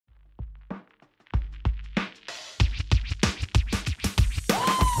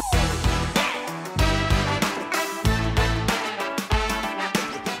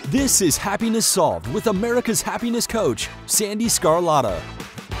This is Happiness Solved with America's happiness coach, Sandy Scarlotta.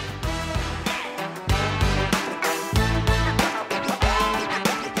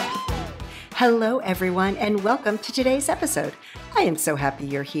 Hello, everyone, and welcome to today's episode. I am so happy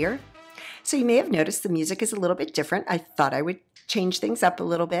you're here. So you may have noticed the music is a little bit different. I thought I would change things up a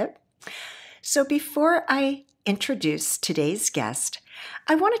little bit. So before I introduce today's guest,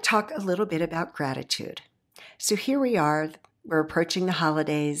 I want to talk a little bit about gratitude. So here we are. We're approaching the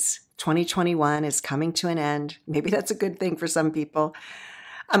holidays. 2021 is coming to an end. Maybe that's a good thing for some people.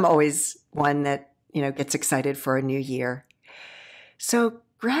 I'm always one that, gets excited for a new year. So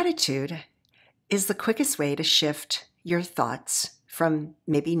gratitude is the quickest way to shift your thoughts from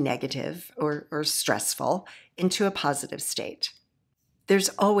maybe negative or stressful into a positive state. There's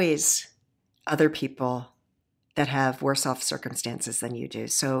always other people that have worse off circumstances than you do.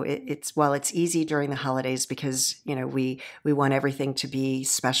 So while it's easy during the holidays because, we want everything to be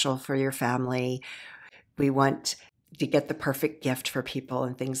special for your family. We want to get the perfect gift for people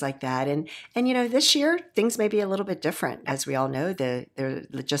and things like that. And this year things may be a little bit different. As we all know, they're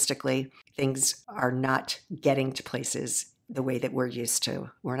logistically, things are not getting to places the way that we're used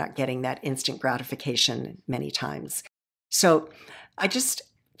to. We're not getting that instant gratification many times. So I just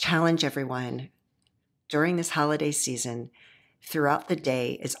challenge everyone during this holiday season, throughout the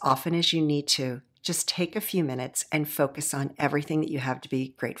day, as often as you need to, just take a few minutes and focus on everything that you have to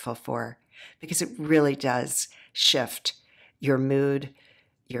be grateful for, because it really does shift your mood,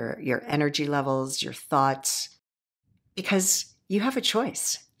 your energy levels, your thoughts, because you have a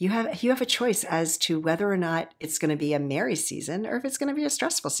choice. You have a choice as to whether or not it's going to be a merry season or if it's going to be a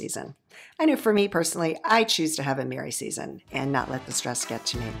stressful season. I know for me personally, I choose to have a merry season and not let the stress get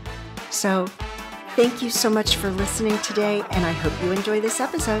to me. So thank you so much for listening today, and I hope you enjoy this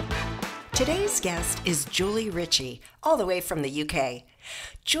episode. Today's guest is Julie Ritchie, all the way from the UK.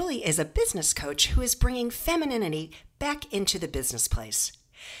 Julie is a business coach who is bringing femininity back into the business place.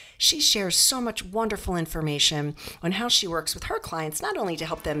 She shares so much wonderful information on how she works with her clients, not only to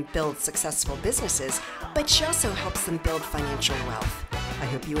help them build successful businesses, but she also helps them build financial wealth. I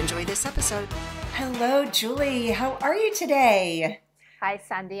hope you enjoy this episode. Hello, Julie. How are you today? Hi,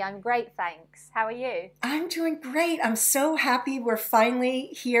 Sandy. I'm great, thanks. How are you? I'm doing great. I'm so happy we're finally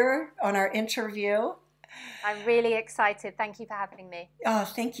here on our interview. I'm really excited. Thank you for having me. Oh,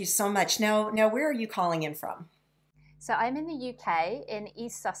 thank you so much. Now, where are you calling in from? So I'm in the UK, in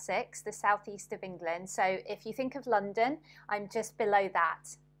East Sussex, the southeast of England. So if you think of London, I'm just below that.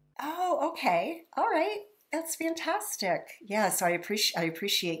 Oh, okay. All right. That's fantastic. Yeah, so I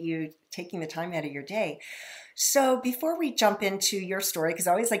appreciate you taking the time out of your day. So before we jump into your story, because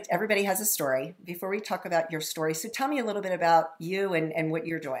I always everybody has a story, before we talk about your story, so tell me a little bit about you and what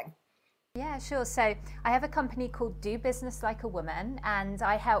you're doing. Yeah, sure. So I have a company called Do Business Like a Woman, and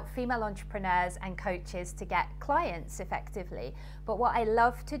I help female entrepreneurs and coaches to get clients effectively. But what I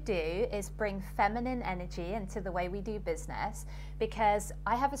love to do is bring feminine energy into the way we do business, because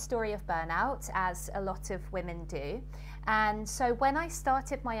I have a story of burnout, as a lot of women do. And so when I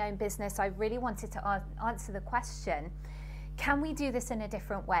started my own business, I really wanted to answer the question, can we do this in a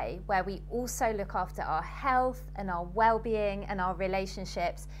different way, where we also look after our health and our well-being and our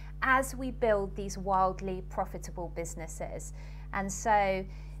relationships as we build these wildly profitable businesses? And so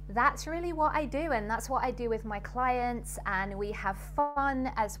that's really what I do, and that's what I do with my clients. And we have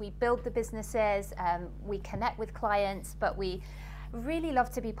fun as we build the businesses, we connect with clients, but we really love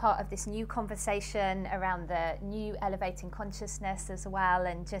to be part of this new conversation around the new elevating consciousness as well,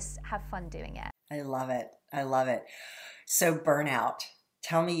 and just have fun doing it. I love it. I love it. So burnout,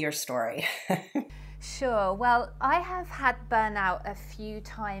 tell me your story. Sure. Well, I have had burnout a few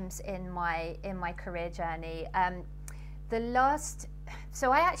times in my career journey.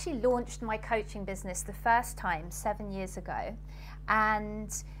 So I actually launched my coaching business the first time 7 years ago,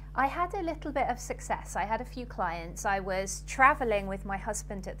 and I had a little bit of success. I had a few clients. I was traveling with my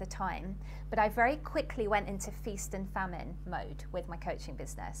husband at the time, but I very quickly went into feast and famine mode with my coaching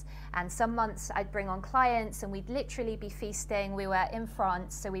business. And some months I'd bring on clients and we'd literally be feasting. We were in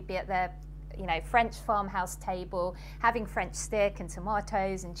France, so we'd be at the French farmhouse table, having French stick and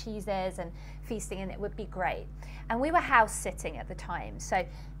tomatoes and cheeses and feasting, and it would be great. And we were house sitting at the time. So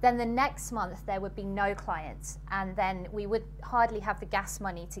then the next month there would be no clients, and then we would hardly have the gas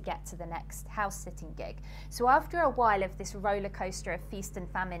money to get to the next house sitting gig. So after a while of this roller coaster of feast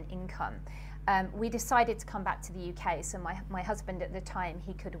and famine income, we decided to come back to the UK. So my husband at the time,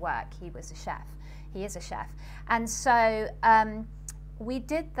 he could work. He was a chef. He is a chef. And so we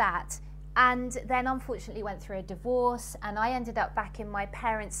did that. And then unfortunately went through a divorce, and I ended up back in my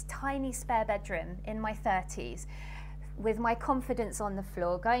parents' tiny spare bedroom in my 30s, with my confidence on the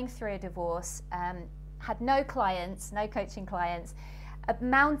floor, going through a divorce, had no clients, no coaching clients, a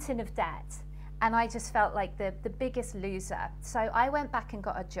mountain of debt, and I just felt like the biggest loser. So I went back and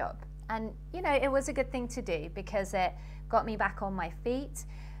got a job. And, you know, it was a good thing to do because it got me back on my feet.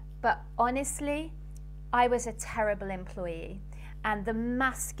 But honestly, I was a terrible employee. And the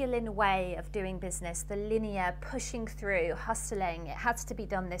masculine way of doing business, the linear, pushing through, hustling, it had to be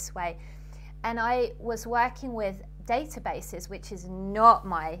done this way. And I was working with databases, which is not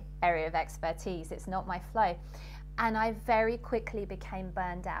my area of expertise, it's not my flow. And I very quickly became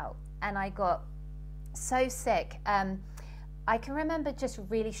burned out. And I got so sick. I can remember just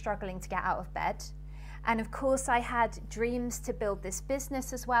really struggling to get out of bed. And of course, I had dreams to build this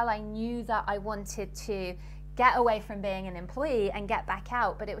business as well. I knew that I wanted to get away from being an employee and get back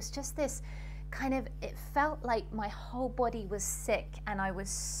out. But it was just this kind of, it felt like my whole body was sick and I was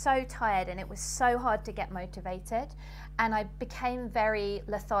so tired and it was so hard to get motivated. And I became very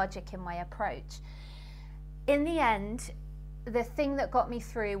lethargic in my approach. In the end, the thing that got me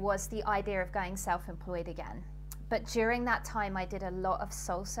through was the idea of going self-employed again. But during that time, I did a lot of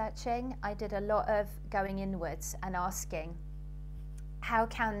soul searching. I did a lot of going inwards and asking, how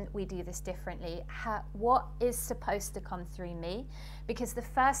can we do this differently? What is supposed to come through me? Because the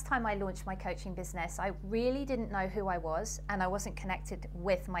first time I launched my coaching business, I really didn't know who I was and I wasn't connected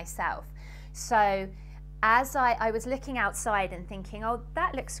with myself. So as I was looking outside and thinking, oh,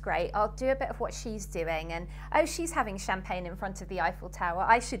 that looks great. I'll do a bit of what she's doing. And, oh, she's having champagne in front of the Eiffel Tower.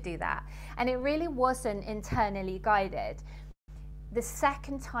 I should do that. And it really wasn't internally guided. The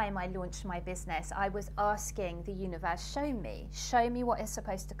second time I launched my business, I was asking the universe, show me what is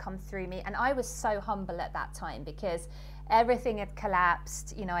supposed to come through me. And I was so humble at that time because everything had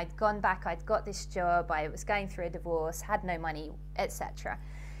collapsed. You know, I'd gone back, I'd got this job, I was going through a divorce, had no money, etc.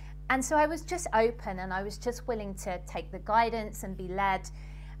 And so I was just open and I was just willing to take the guidance and be led.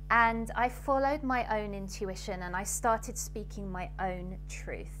 And I followed my own intuition and I started speaking my own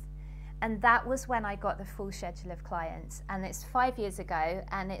truth. And that was when I got the full schedule of clients. And it's 5 years ago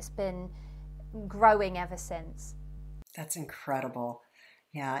and it's been growing ever since. That's incredible.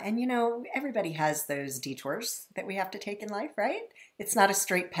 Yeah. And you know, everybody has those detours that we have to take in life, right? It's not a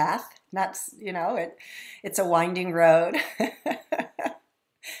straight path. It's a winding road.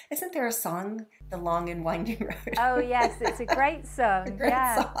 Isn't there a song, The Long and Winding Road? Oh, yes. It's a great song. A great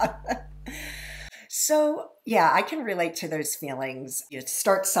song. So, yeah, I can relate to those feelings. You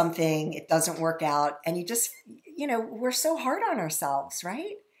start something, it doesn't work out, and you just, we're so hard on ourselves,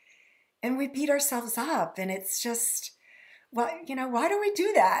 right? And we beat ourselves up, and it's just, why do we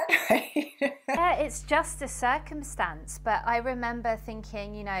do that? Right? Yeah, it's just a circumstance. But I remember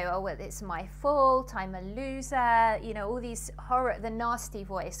thinking, well, it's my fault, I'm a loser, all these the nasty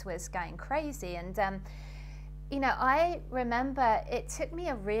voice was going crazy. And, I remember it took me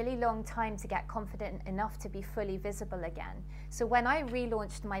a really long time to get confident enough to be fully visible again. So when I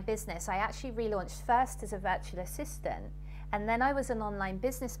relaunched my business, I actually relaunched first as a virtual assistant. And then I was an online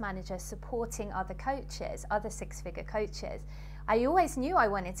business manager supporting other coaches, other six-figure coaches. I always knew I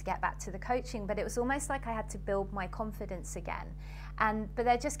wanted to get back to the coaching, but it was almost like I had to build my confidence again. But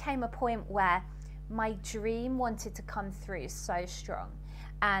there just came a point where my dream wanted to come through so strong.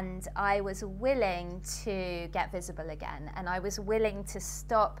 And I was willing to get visible again. And I was willing to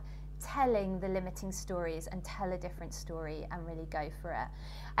stop telling the limiting stories and tell a different story and really go for it.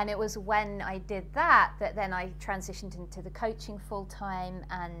 And it was when I did that then I transitioned into the coaching full time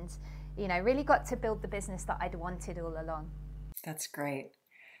and, really got to build the business that I'd wanted all along. That's great.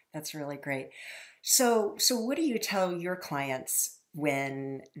 That's really great. So what do you tell your clients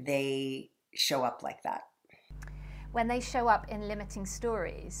when they show up like that? When they show up in limiting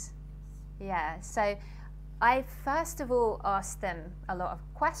stories? Yeah. So I first of all asked them a lot of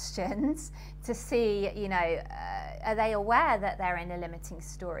questions to see, are they aware that they're in a limiting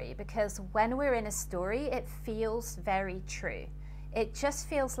story? Because when we're in a story, it feels very true. It just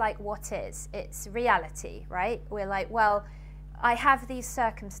feels like what is. It's reality, right? We're like, well, I have these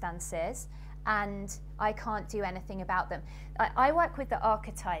circumstances and I can't do anything about them. I work with the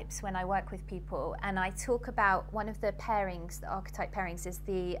archetypes when I work with people, and I talk about one of the pairings, the archetype pairings is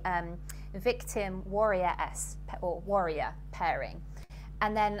the victim warrior S or warrior pairing.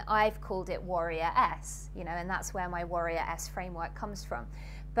 And then I've called it warrior S, and that's where my warrior S framework comes from.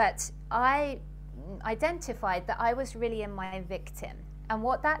 But I identified that I was really in my victim. And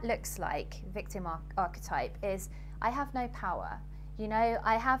what that looks like, victim archetype, is I have no power.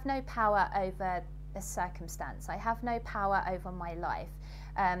 I have no power over a circumstance. I have no power over my life.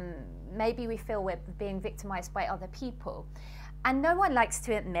 Maybe we feel we're being victimized by other people. And no one likes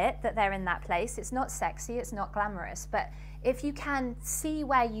to admit that they're in that place. It's not sexy, it's not glamorous, but if you can see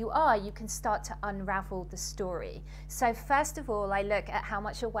where you are, you can start to unravel the story. So first of all, I look at how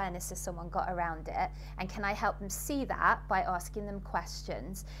much awareness has someone got around it, and can I help them see that by asking them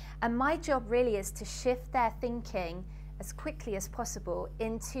questions. And my job really is to shift their thinking as quickly as possible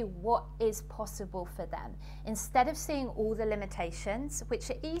into what is possible for them. Instead of seeing all the limitations, which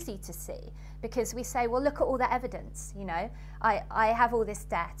are easy to see, because we say, well, look at all the evidence, you know, I have all this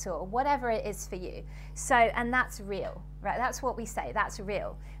debt or whatever it is for you. So, and that's real, right? That's what we say, that's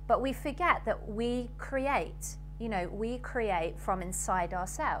real. But we forget that we create, you know, we create from inside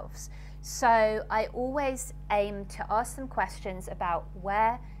ourselves. So I always aim to ask them questions about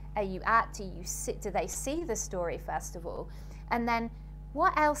where are you at? Do they see the story first of all? And then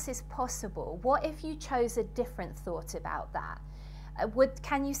what else is possible? What if you chose a different thought about that?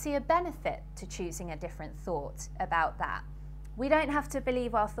 Can you see a benefit to choosing a different thought about that? We don't have to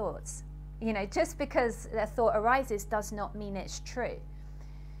believe our thoughts. You know, just because a thought arises does not mean it's true.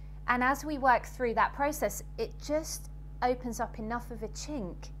 And as we work through that process, it just opens up enough of a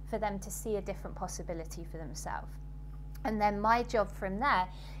chink for them to see a different possibility for themselves. And then my job from there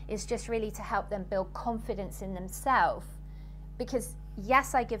is just really to help them build confidence in themselves. Because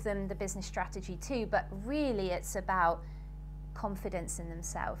yes, I give them the business strategy too, but really it's about confidence in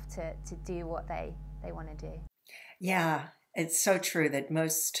themselves to do what they want to do. Yeah, it's so true that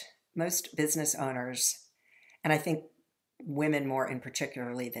most business owners, and I think women more in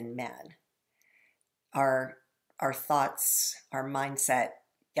particularly than men, our thoughts, our mindset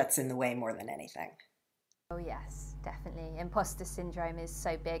gets in the way more than anything. Oh yes, definitely. Imposter syndrome is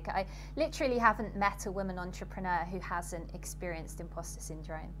so big. I literally haven't met a woman entrepreneur who hasn't experienced imposter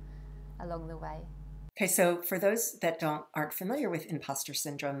syndrome along the way. Okay, so for those that aren't familiar with imposter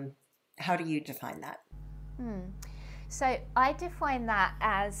syndrome, how do you define that? So I define that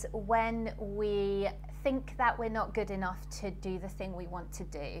as when we think that we're not good enough to do the thing we want to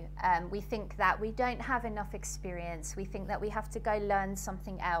do. We think that we don't have enough experience. We think that we have to go learn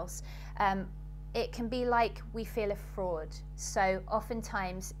something else. It can be like we feel a fraud. So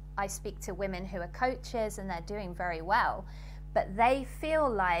oftentimes I speak to women who are coaches and they're doing very well, but they feel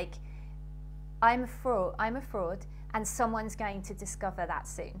like I'm a fraud and someone's going to discover that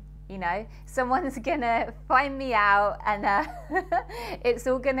soon. You know, someone's gonna find me out and it's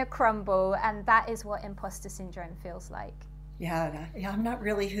all gonna crumble, and that is what imposter syndrome feels like. Yeah, I'm not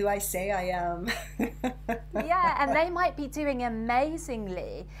really who I say I am. Yeah, and they might be doing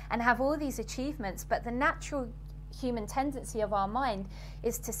amazingly and have all these achievements, but the natural human tendency of our mind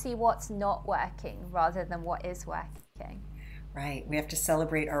is to see what's not working rather than what is working. Right, we have to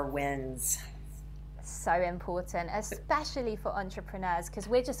celebrate our wins. So important, especially for entrepreneurs, because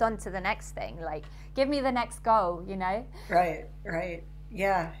we're just on to the next thing. Like, give me the next goal, you know? Right.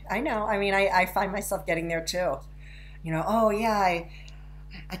 Yeah, I know. I mean, I find myself getting there too. You know, oh yeah,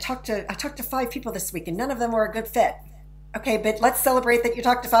 I talked to 5 people this week and none of them were a good fit. Okay, but let's celebrate that you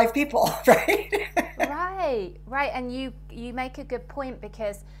talked to 5 people, right? Right. And you make a good point,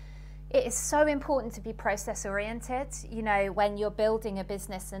 because it is so important to be process oriented, you know, when you're building a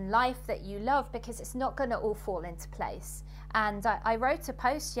business and life that you love, because it's not going to all fall into place. And I wrote a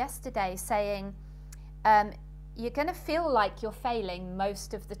post yesterday saying, you're going to feel like you're failing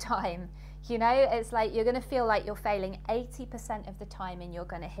most of the time. You know, it's like you're going to feel like you're failing 80% of the time, and you're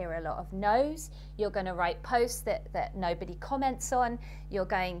going to hear a lot of no's. You're going to write posts that nobody comments on. You're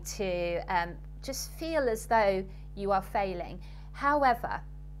going to just feel as though you are failing. However,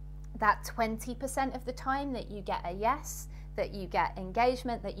 that 20% of the time that you get a yes, that you get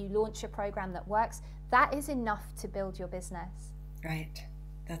engagement, that you launch a program that works, that is enough to build your business. Right.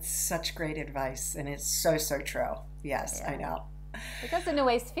 That's such great advice, and it's so true. Yes, yeah. I know. It doesn't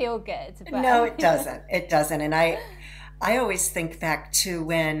always feel good. But... No, it doesn't. It doesn't. And I always think back to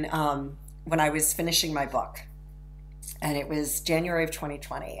when I was finishing my book, and it was January of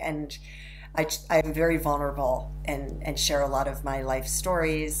 2020, and I'm very vulnerable and share a lot of my life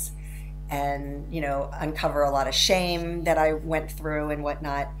stories, and, you know, uncover a lot of shame that I went through and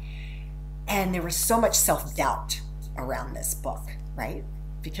whatnot. And there was so much self-doubt around this book, right?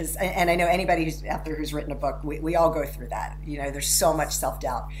 Because, and I know anybody who's out there who's written a book, we all go through that. You know, there's so much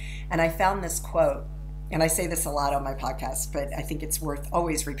self-doubt. And I found this quote, and I say this a lot on my podcast, but I think it's worth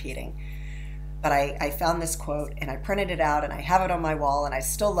always repeating. But I found this quote, and I printed it out, and I have it on my wall, and I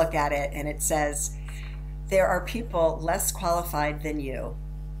still look at it, and it says, "There are people less qualified than you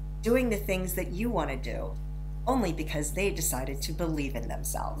doing the things that you want to do only because they decided to believe in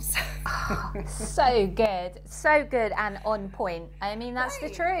themselves." So good and on point. I mean, that's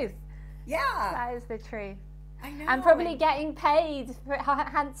right. The truth. Yeah. That is the truth. I know. And probably getting paid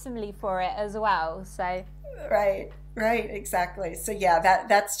handsomely for it as well. So right, exactly. So yeah,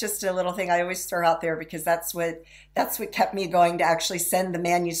 that's just a little thing I always throw out there, because that's what kept me going to actually send the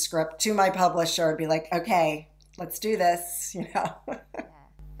manuscript to my publisher and be like, okay, let's do this, Yeah,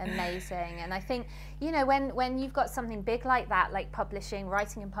 amazing. And I think, when you've got something big like that, like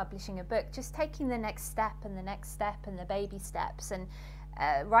writing and publishing a book, just taking the next step and the next step and the baby steps. And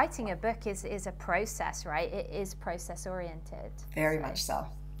writing a book is a process, right? It is process oriented. Very much so.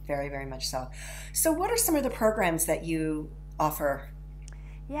 Very, very much so. So what are some of the programs that you offer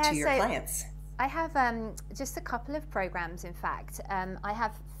to your clients? I have just a couple of programs, in fact. I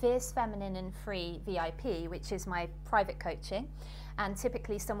have Fierce Feminine and Free VIP, which is my private coaching. And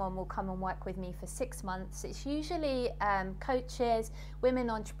typically someone will come and work with me for 6 months. It's usually coaches, women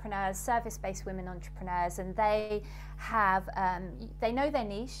entrepreneurs, service-based women entrepreneurs, and they know their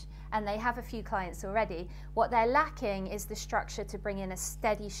niche and they have a few clients already. What they're lacking is the structure to bring in a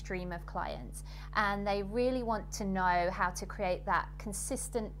steady stream of clients. And they really want to know how to create that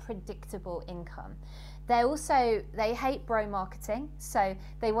consistent, predictable income. They hate bro marketing, so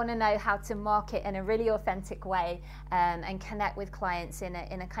they want to know how to market in a really authentic way and connect with clients in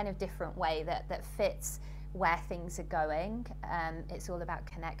a kind of different way that fits where things are going. It's all about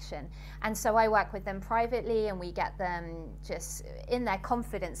connection. And so I work with them privately, and we get them just in their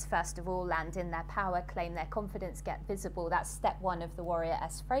confidence, first of all, land in their power, claim their confidence, get visible. That's step 1 of the Warrior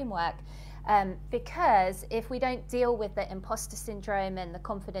S framework. Because if we don't deal with the imposter syndrome and the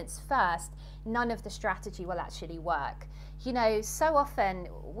confidence first, none of the strategy will actually work. So often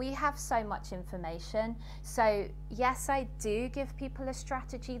we have so much information. So yes, I do give people a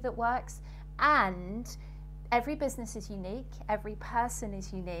strategy that works, and every business is unique, every person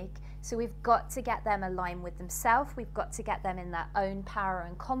is unique. So we've got to get them aligned with themselves. We've got to get them in their own power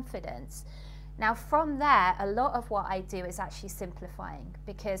and confidence. Now from there, a lot of what I do is actually simplifying,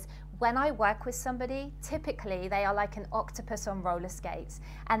 because when I work with somebody, typically they are like an octopus on roller skates,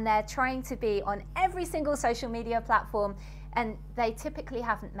 and they're trying to be on every single social media platform, and they typically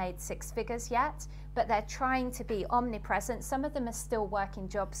haven't made 6 figures yet, but they're trying to be omnipresent. Some of them are still working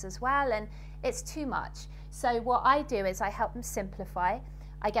jobs as well, and it's too much. So what I do is I help them simplify.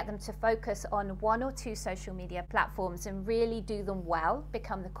 I get them to focus on 1 or 2 social media platforms and really do them well,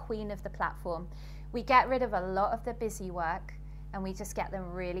 become the queen of the platform. We get rid of a lot of the busy work, and we just get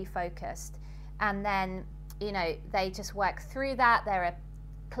them really focused. And then, they just work through that. There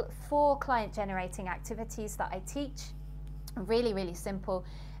are 4 client generating activities that I teach, really, really simple.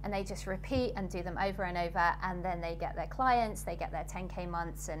 And they just repeat and do them over and over. And then they get their clients, they get their 10K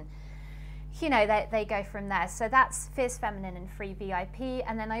months, and they go from there. So that's Fierce Feminine and Free VIP.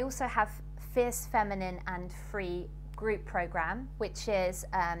 And then I also have Fierce Feminine and Free group program, which is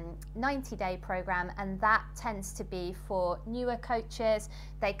 90-day program, and that tends to be for newer coaches.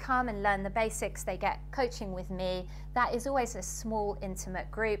 They come and learn the basics, they get coaching with me. That is always a small, intimate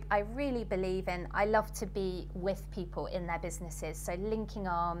group. I really believe I love to be with people in their businesses, so linking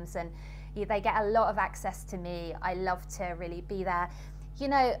arms, and they get a lot of access to me. I love to really be there.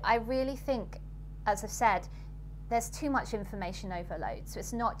 I really think, as I've said, there's too much information overload. So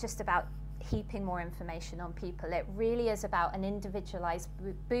it's not just about heaping more information on people. It really is about an individualized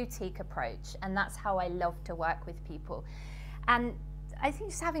boutique approach, and that's how I love to work with people. And I think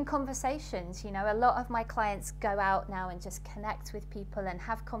just having conversations, a lot of my clients go out now and just connect with people and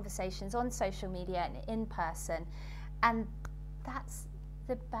have conversations on social media and in person, and that's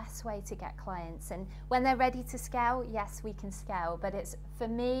the best way to get clients. And when they're ready to scale, yes, we can scale, but it's, for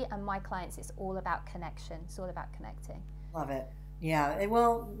me and my clients, it's all about connection. It's all about connecting. Love it. Yeah,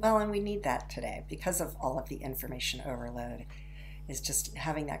 well, and we need that today because of all of the information overload, is just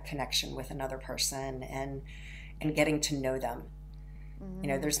having that connection with another person and getting to know them.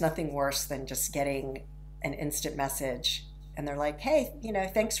 Mm-hmm. There's nothing worse than just getting an instant message and they're like, hey,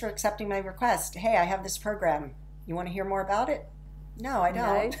 thanks for accepting my request. Hey, I have this program. You want to hear more about it? No, I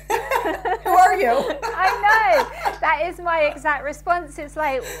don't. No. Who are you? I know. That is my exact response. It's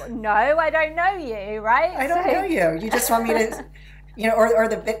like, no, I don't know you, right? I don't know you. You just want me to, or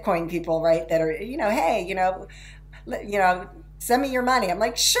the Bitcoin people, right? That are, hey, send me your money. I'm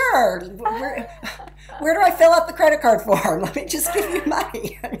like, sure. Where do I fill out the credit card form? Let me just give you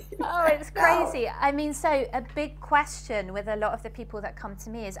money. Oh, it's crazy. No. I mean, so a big question with a lot of the people that come to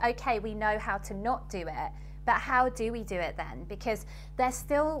me is, okay, we know how to not do it, but how do we do it then? Because they're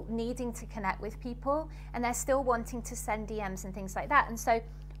still needing to connect with people and they're still wanting to send DMs and things like that. And so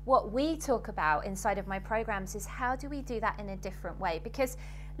what we talk about inside of my programs is how do we do that in a different way? Because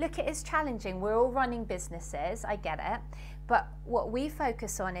look, it is challenging. We're all running businesses, I get it. But what we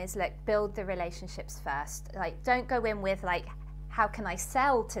focus on is, like, build the relationships first. Like, don't go in with, like, how can I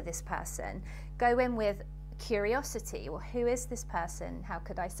sell to this person? Go in with curiosity. Well, who is this person? How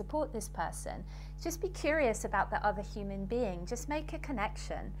could I support this person? Just be curious about the other human being. Just make a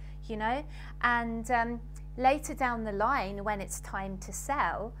connection, you know? And later down the line, when it's time to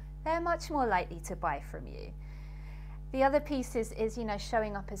sell, they're much more likely to buy from you. The other piece is, you know,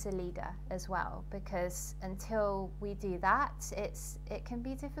 showing up as a leader as well, because until we do that, it can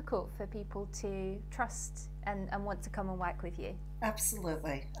be difficult for people to trust and want to come and work with you.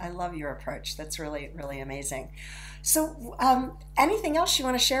 Absolutely. I love your approach. That's really, really amazing. So anything else you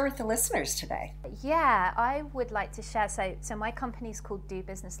want to share with the listeners today? Yeah, I would like to share. So my company's called Do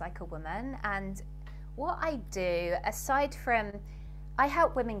Business Like a Woman. And what I do, aside from, I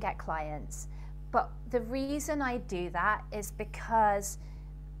help women get clients. But the reason I do that is because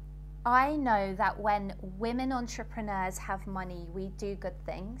I know that when women entrepreneurs have money, we do good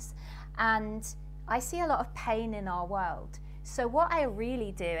things. And I see a lot of pain in our world. So what I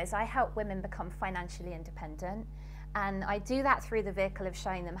really do is I help women become financially independent. And I do that through the vehicle of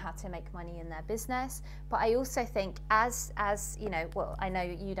showing them how to make money in their business. But I also think as you know, well, I know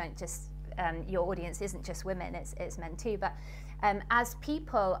you don't just, your audience isn't just women, it's men too. But as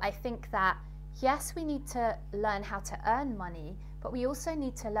people, I think that yes, we need to learn how to earn money, but we also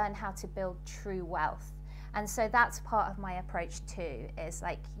need to learn how to build true wealth. And so that's part of my approach too, is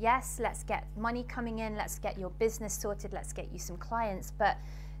like, yes, let's get money coming in, let's get your business sorted, let's get you some clients, but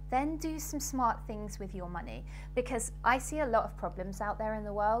then do some smart things with your money. Because I see a lot of problems out there in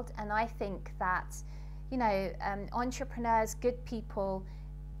the world, and I think that, you know, entrepreneurs, good people,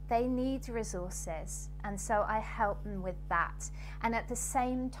 they need resources, and so I help them with that. And at the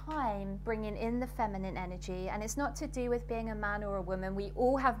same time, bringing in the feminine energy, and it's not to do with being a man or a woman. We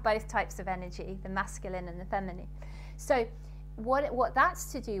all have both types of energy, the masculine and the feminine. So what that's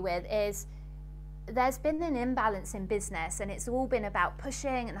to do with is there's been an imbalance in business, and it's all been about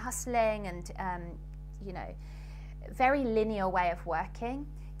pushing and hustling and, you know, very linear way of working,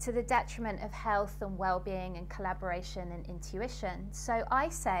 to the detriment of health and well-being and collaboration and intuition. So I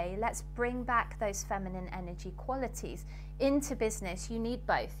say, let's bring back those feminine energy qualities into business. You need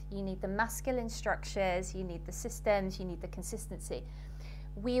both. You need the masculine structures, you need the systems, you need the consistency.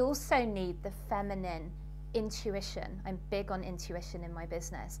 We also need the feminine intuition. I'm big on intuition in my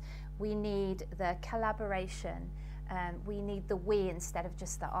business. We need the collaboration. We need the we instead of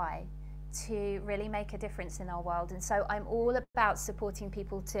just the I, to really make a difference in our world. And so I'm all about supporting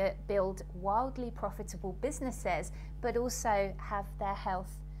people to build wildly profitable businesses, but also have their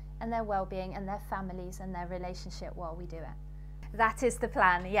health and their well-being and their families and their relationship while we do it. That is the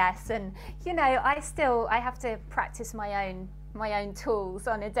plan, yes. And you know, I have to practice my own tools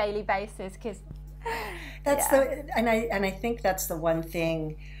on a daily basis, because that's and I think that's the one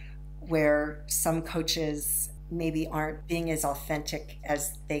thing where some coaches maybe aren't being as authentic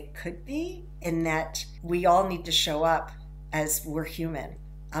as they could be, in that we all need to show up as we're human.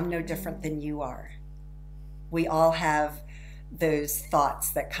 I'm no different than you are. We all have those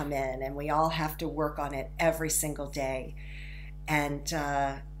thoughts that come in, and we all have to work on it every single day. And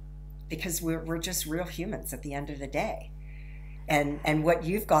because we're just real humans at the end of the day. And what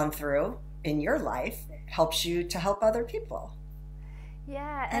you've gone through in your life helps you to help other people.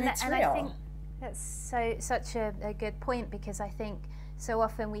 Yeah, and it's real. I think that's such a good point, because I think so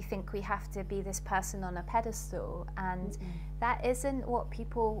often we think we have to be this person on a pedestal, and that isn't what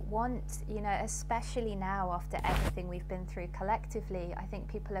people want, you know, especially now after everything we've been through collectively. I think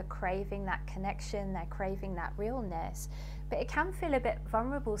people are craving that connection, they're craving that realness, but it can feel a bit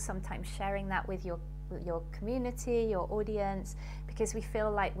vulnerable sometimes sharing that with your community, your audience, because we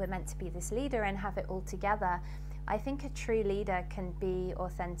feel like we're meant to be this leader and have it all together. I think a true leader can be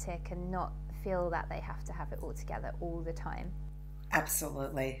authentic and not feel that they have to have it all together all the time.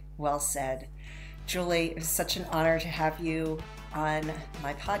 Absolutely. Well said. Julie, it was such an honor to have you on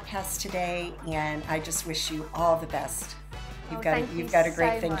my podcast today, and I just wish you all the best. You've got a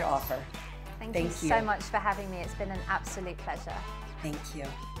great thing to offer. Thank you so much for having me. It's been an absolute pleasure. Thank you.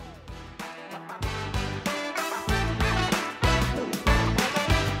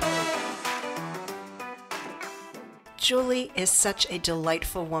 Julie is such a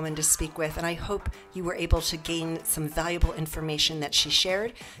delightful woman to speak with, and I hope you were able to gain some valuable information that she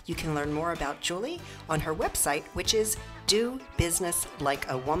shared. You can learn more about Julie on her website, which is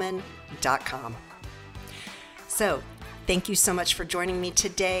dobusinesslikeawoman.com. So, thank you so much for joining me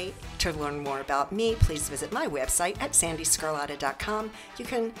today. To learn more about me, please visit my website at sandyscarlotta.com. You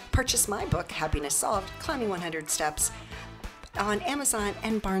can purchase my book, Happiness Solved, Climbing 100 Steps. on Amazon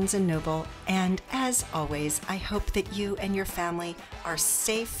and Barnes & Noble. And as always, I hope that you and your family are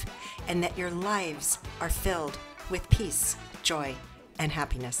safe and that your lives are filled with peace, joy, and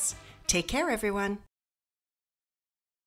happiness. Take care, everyone.